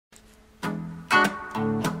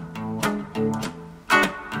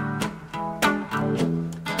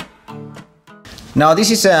Now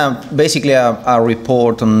this is basically a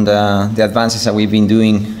report on the advances that we've been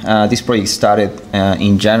doing. This project started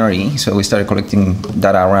in January, so we started collecting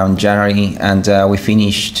data around January, and we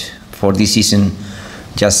finished for this season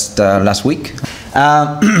just last week.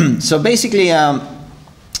 So basically, I've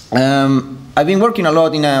been working a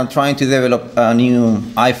lot in trying to develop a new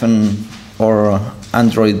iPhone or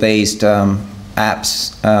Android-based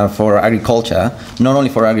apps for agriculture, not only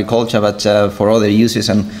for agriculture, but for other uses,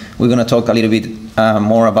 and we're going to talk a little bit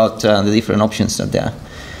more about the different options that there are.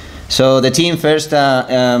 So the team first,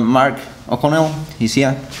 Mark O'Connell, he's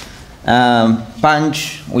here.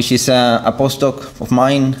 Panch, which is a postdoc of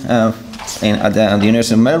mine at the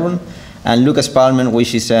University of Melbourne, and Lucas Palmer,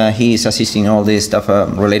 which is he is assisting all this stuff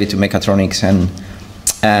related to mechatronics and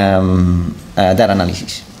data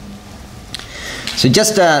analysis. So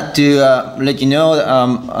just to let you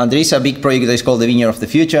know, there is a big project that is called the Vineyard of the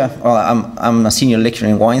Future. I'm a senior lecturer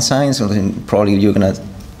in wine science, so probably you're going to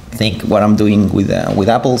think what I'm doing with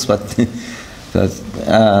apples, but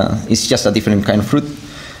it's just a different kind of fruit.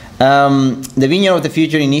 The Vineyard of the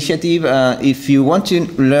Future initiative, if you want to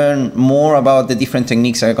learn more about the different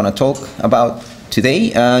techniques I'm going to talk about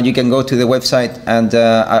today, you can go to the website, and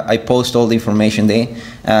I post all the information there,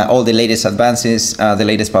 all the latest advances, the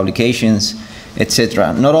latest publications,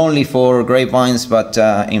 etc. Not only for grapevines, but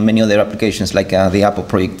in many other applications like the Apple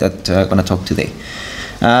project that I'm going to talk today.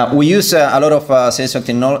 We use a lot of sensor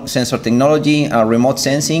technology, remote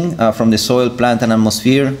sensing from the soil, plant, and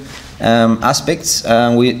atmosphere aspects.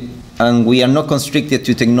 And we are not constricted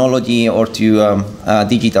to technology or to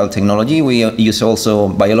digital technology. We use also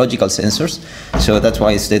biological sensors. So that's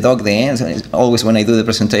why it's the dog there. Always when I do the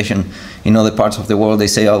presentation in other parts of the world, they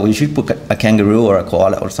say, oh, we should put a kangaroo or a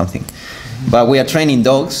koala or something. But we are training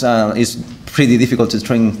dogs. It's pretty difficult to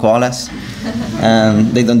train koalas, and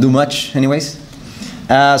they don't do much anyways.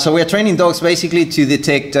 So we are training dogs basically to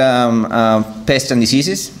detect pests and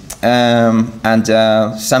diseases, and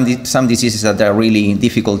some diseases that are really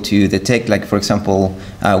difficult to detect, like for example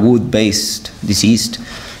wood-based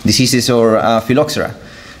diseases or phylloxera.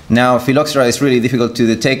 Now phylloxera is really difficult to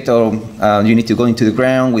detect, or you need to go into the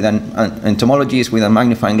ground with an entomologist with a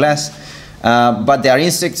magnifying glass. But they are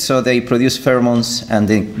insects, so they produce pheromones, and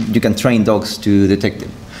you can train dogs to detect them.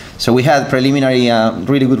 So we had preliminary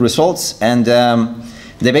really good results, and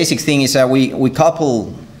the basic thing is that we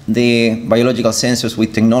couple the biological sensors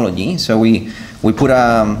with technology. So we put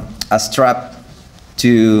a strap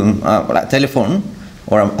to a telephone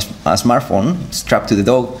or a smartphone strapped to the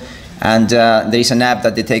dog, and there is an app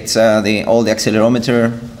that detects all the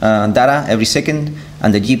accelerometer data every second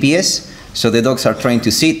and the GPS. So the dogs are trained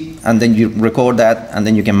to sit, and then you record that, and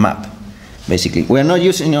then you can map, basically. We're not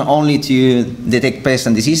using it only to detect pests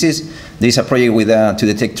and diseases. There is a project with to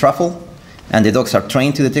detect truffle, and the dogs are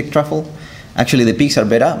trained to detect truffle. Actually, the pigs are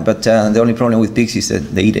better, but the only problem with pigs is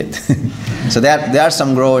that they eat it. So there are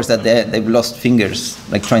some growers that they've lost fingers,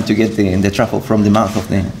 like trying to get the truffle from the mouth of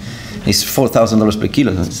the. It's $4,000 per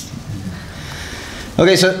kilo.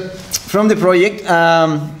 Okay, so from the project.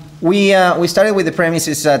 We started with the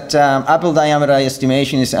premises that apple diameter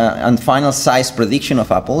estimation is, and final size prediction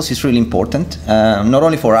of apples is really important, not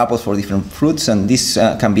only for apples, for different fruits, and this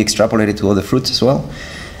can be extrapolated to other fruits as well.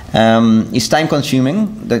 It's time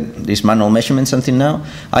consuming, these manual measurements until now.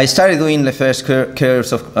 I started doing the first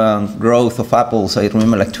curves of growth of apples, I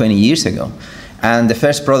remember like 20 years ago. And the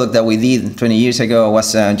first product that we did 20 years ago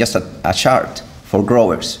was just a chart for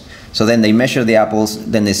growers. So then they measure the apples,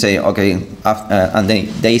 then they say, okay, and then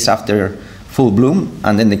days after full bloom,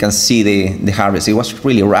 and then they can see the harvest. It was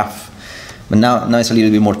really rough, but now it's a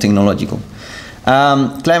little bit more technological.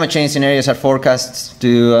 Climate change scenarios are forecast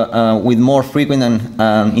to with more frequent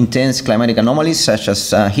and intense climatic anomalies, such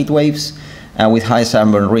as heat waves, with high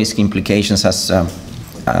sunburn risk implications, as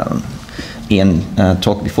Ian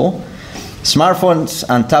talked before. Smartphones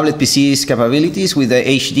and tablet PCs capabilities with the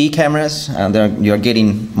HD cameras, and you are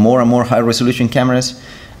getting more and more high-resolution cameras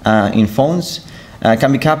in phones,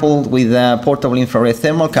 can be coupled with portable infrared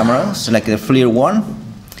thermal cameras like the FLIR One.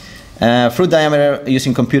 Fruit diameter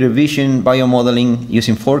using computer vision, biomodeling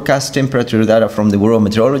using forecast temperature data from the Bureau of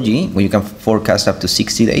Meteorology, where you can forecast up to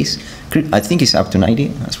 60 days. I think it's up to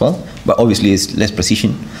 90 as well, but obviously it's less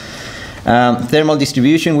precision. Thermal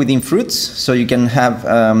distribution within fruits, so you can have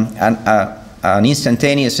an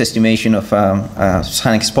instantaneous estimation of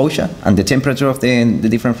sun exposure and the temperature of the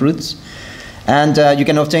different fruits. And you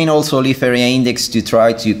can obtain also leaf area index to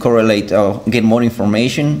try to correlate or get more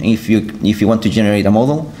information if you want to generate a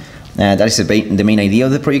model. That is the main idea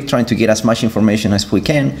of the project, trying to get as much information as we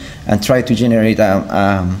can and try to generate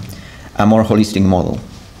a more holistic model.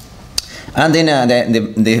 And then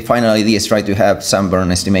the final idea is try to have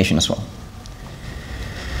sunburn estimation as well.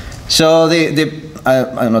 So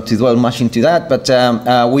I'm not to dwell much into that, but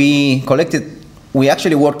we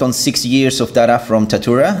actually worked on 6 years of data from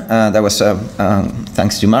Tatura. That was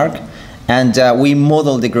thanks to Mark. And we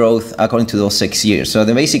modeled the growth according to those 6 years. So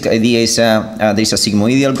the basic idea is there's a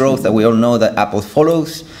sigmoidal growth that we all know that Apple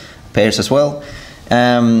follows, pears as well.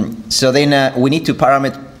 So then we need to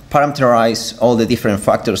parameterize all the different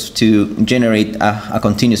factors to generate a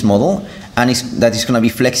continuous model, and that is going to be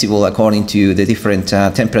flexible according to the different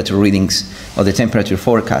temperature readings or the temperature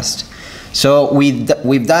forecast. So we've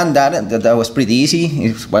done that. That was pretty easy.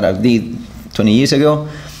 It's what I did 20 years ago.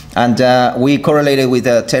 And we correlated with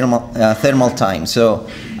thermal time. So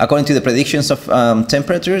according to the predictions of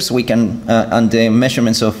temperatures, we can, and the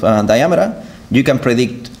measurements of diameter, you can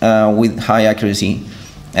predict with high accuracy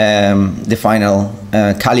the final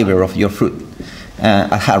caliber of your fruit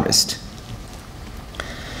at harvest.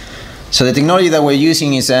 So the technology that we're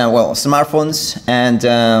using is, well, smartphones, and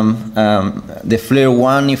the FLIR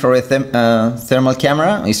 1 infrared thermal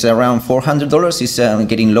camera is around $400. It's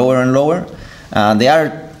getting lower and lower. They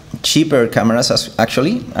are cheaper cameras,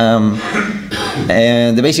 actually.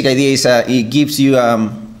 And the basic idea is it gives you a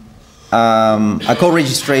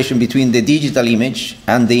co-registration between the digital image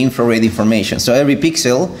and the infrared information. So every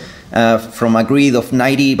pixel from a grid of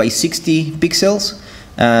 90 by 60 pixels,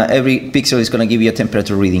 every pixel is going to give you a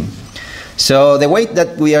temperature reading. So the way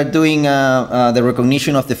that we are doing the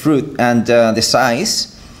recognition of the fruit and the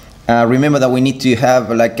size, remember that we need to have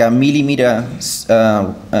like a millimeter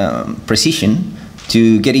precision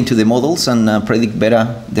to get into the models and predict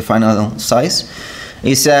better the final size.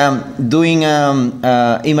 Is doing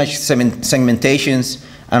image segmentations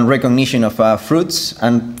and recognition of fruits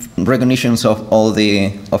and recognitions of all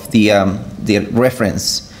the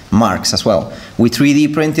reference marks as well. We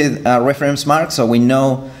 3D printed reference marks, so we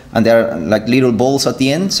know, and they're like little balls at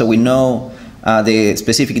the end, so we know the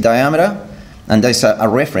specific diameter, and there's a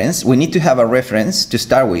reference. We need to have a reference to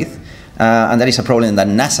start with, and that is a problem that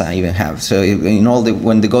NASA even have. So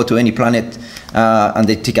when they go to any planet and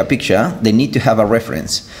they take a picture, they need to have a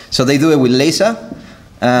reference. So they do it with laser.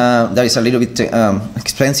 That is a little bit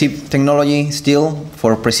expensive technology still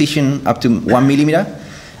for precision up to 1 millimeter.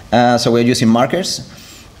 So we're using markers.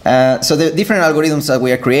 So the different algorithms that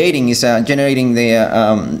we are creating is generating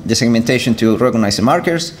the segmentation to recognize the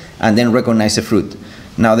markers and then recognize the fruit.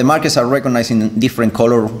 Now the markers are recognizing different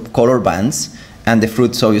color bands, and the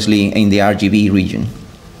fruits obviously in the RGB region.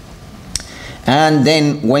 And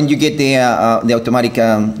then when you get the automatic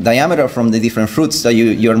diameter from the different fruits that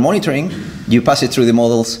you're monitoring, you pass it through the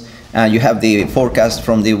models. You have the forecast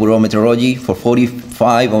from the Bureau of Meteorology for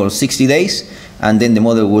 45 or 60 days, and then the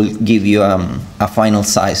model will give you a final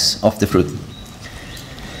size of the fruit.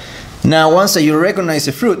 Now, once you recognize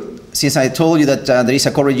the fruit, since I told you that there is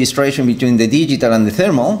a co-registration between the digital and the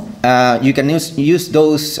thermal, you can use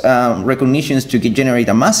those recognitions to generate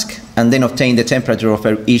a mask and then obtain the temperature of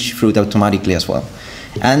each fruit automatically as well.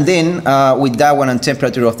 And then with that one and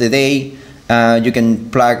temperature of the day, you can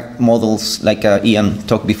plug models like Ian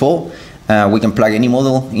talked before. We can plug any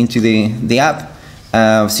model into the app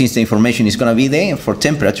since the information is going to be there for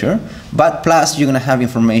temperature, but plus you're going to have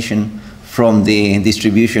information from the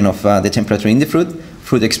distribution of the temperature in the fruit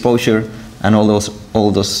exposure, and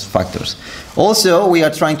all those factors. Also, we are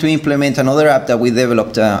trying to implement another app that we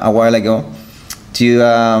developed a while ago to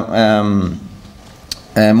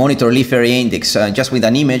monitor leaf area index. Just with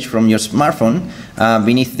an image from your smartphone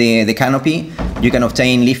beneath the canopy, you can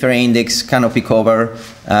obtain leaf area index, canopy cover,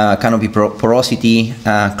 canopy porosity,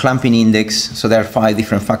 clamping index. So there are 5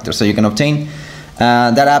 different factors that you can obtain.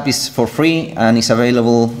 That app is for free and is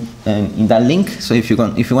available in that link. So if you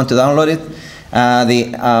want to download it.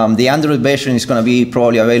 The Android version is going to be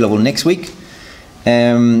probably available next week.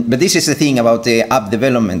 But this is the thing about the app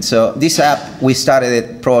development. So this app, we started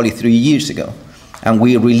it probably 3 years ago, and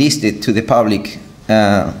we released it to the public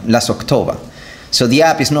last October. So the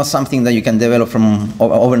app is not something that you can develop from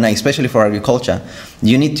overnight, especially for agriculture.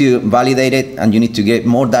 You need to validate it, and you need to get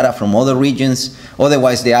more data from other regions.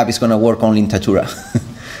 Otherwise, the app is going to work only in Tatura,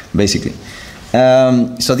 basically.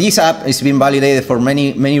 So this app has been validated for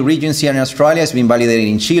many regions here in Australia. It's been validated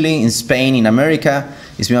in Chile, in Spain, in America.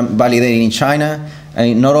 It's been validated in China,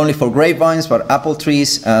 not only for grapevines, but apple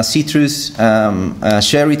trees, citrus,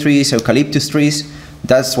 cherry trees, eucalyptus trees.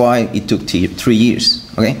 That's why it took 3 years,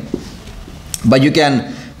 okay? But you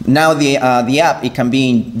can, now the app, it can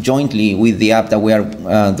be jointly with the app that we are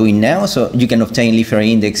doing now, so you can obtain leaf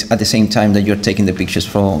area index at the same time that you're taking the pictures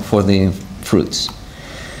for the fruits.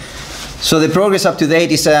 So the progress up to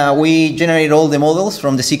date is we generated all the models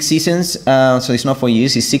from the 6 seasons. So it's not 4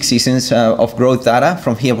 years, it's 6 seasons of growth data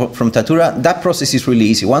from here, from Tatura. That process is really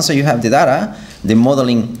easy. Once you have the data, the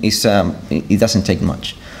modeling is, it doesn't take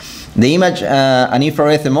much. The image and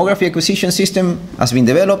infrared thermography acquisition system has been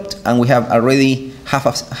developed, and we have already half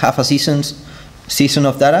a season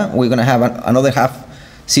of data. We're going to have another half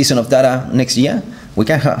season of data next year. We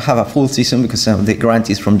can't have a full season because the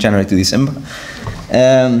grant is from January to December.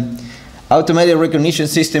 Automated recognition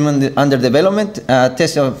system under development.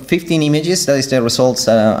 Test of 15 images. That is the results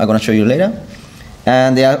I'm going to show you later.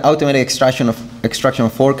 And the automated extraction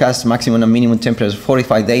of forecast, maximum and minimum temperatures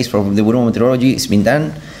 45 days for the Bureau of Meteorology has been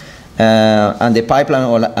done. And the pipeline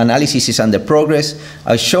or analysis is under progress.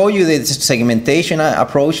 I'll show you the segmentation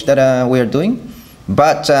approach that we are doing,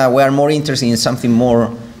 but we are more interested in something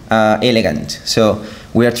more elegant. So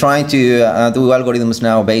we are trying to do algorithms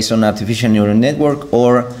now based on artificial neural network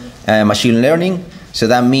or machine learning. So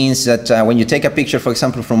that means that when you take a picture, for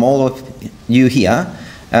example, from all of you here,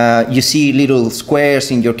 you see little squares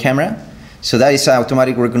in your camera. So that is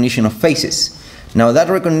automatic recognition of faces. Now that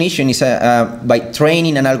recognition is by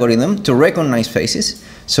training an algorithm to recognize faces.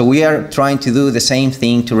 So we are trying to do the same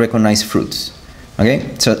thing to recognize fruits.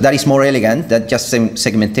 Okay, so that is more elegant than just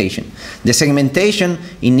segmentation. The segmentation,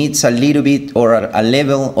 it needs a little bit or a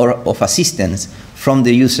level of assistance from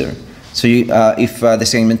the user. So you, if the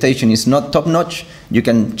segmentation is not top-notch, you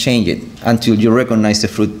can change it until you recognize the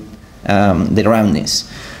fruit, the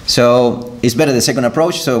roundness. So it's better the second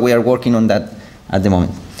approach, so we are working on that at the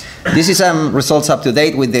moment. This is results up to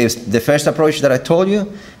date with the first approach that I told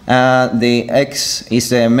you. The X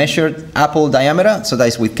is a measured apple diameter, so that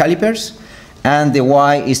is with calipers, and the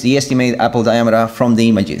Y is the estimated apple diameter from the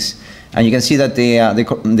images. And you can see that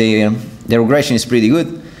the regression is pretty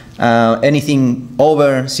good. Anything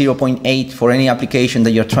over 0.8 for any application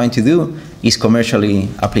that you're trying to do is commercially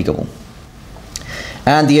applicable.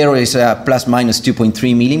 And the error is plus minus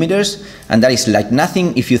 2.3 millimeters, and that is like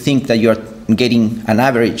nothing if you think that you're getting an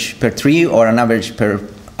average per tree or an average per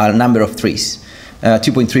a number of trees.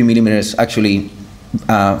 2.3 millimeters actually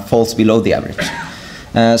falls below the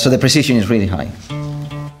average. So the precision is really high.